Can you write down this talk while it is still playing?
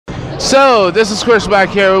So, this is Chris back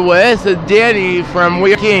here with Danny from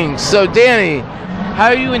We Are Kings. So, Danny, how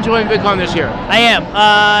are you enjoying VidCon this year? I am.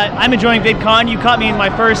 I'm enjoying VidCon. You caught me in my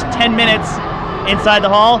first 10 minutes inside the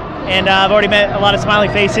hall, and I've already met a lot of smiling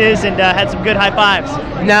faces and had some good high fives.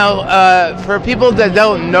 Now, for people that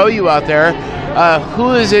don't know you out there,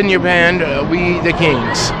 who is in your band, We the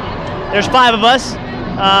Kings? There's 5 of us.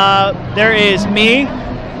 There is me.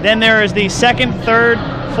 Then there is the 2nd, 3rd,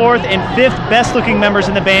 4th, and 5th best looking members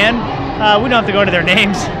in the band. We don't have to go into their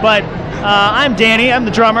names, but I'm Danny. I'm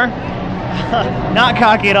the drummer. Not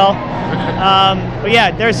cocky at all. But yeah,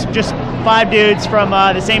 there's just 5 dudes from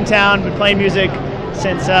the same town, been playing music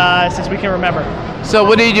since we can remember. So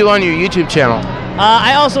what do you do on your YouTube channel?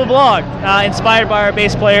 I also vlog, inspired by our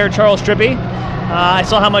bass player, Charles Trippy. I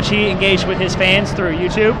saw how much he engaged with his fans through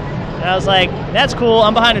YouTube. And I was like, that's cool.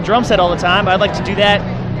 I'm behind a drum set all the time, but I'd like to do that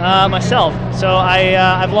myself. So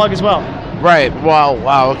I vlog as well. Right.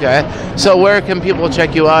 Wow. Okay. So where can people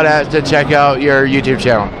check you out at to check out your YouTube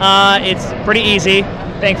channel? It's pretty easy.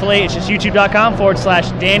 Thankfully, it's just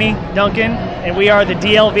youtube.com/Danny Duncan, and we are the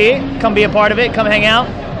DLV. Come be a part of it. Come hang out.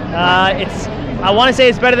 I want to say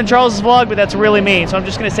it's better than Charles's vlog, but that's really mean. So I'm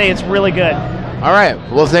just going to say it's really good. All right.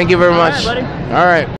 Well, thank you very much. All right, buddy. All right.